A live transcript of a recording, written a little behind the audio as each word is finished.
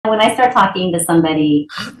When I start talking to somebody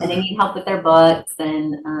and they need help with their books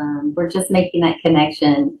and we're just making that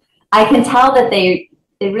connection, I can tell that they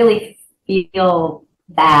really feel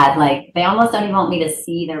bad. Like they almost don't even want me to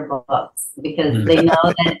see their books because they know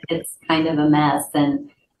that it's kind of a mess. And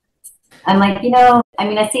I'm like, I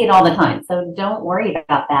mean, I see it all the time. So don't worry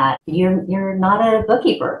about that. You're not a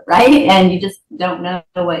bookkeeper, right? And you just don't know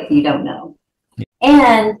what you don't know.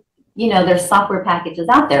 And there's software packages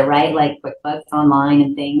out there, right? Like QuickBooks Online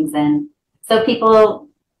and things. And so people,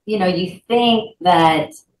 you think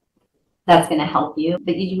that that's going to help you,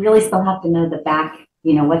 but you really still have to know the back,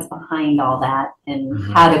 what's behind all that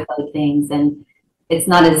and how to code things. And it's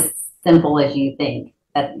not as simple as you think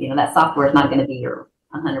that, that software is not going to be your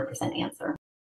 100% answer.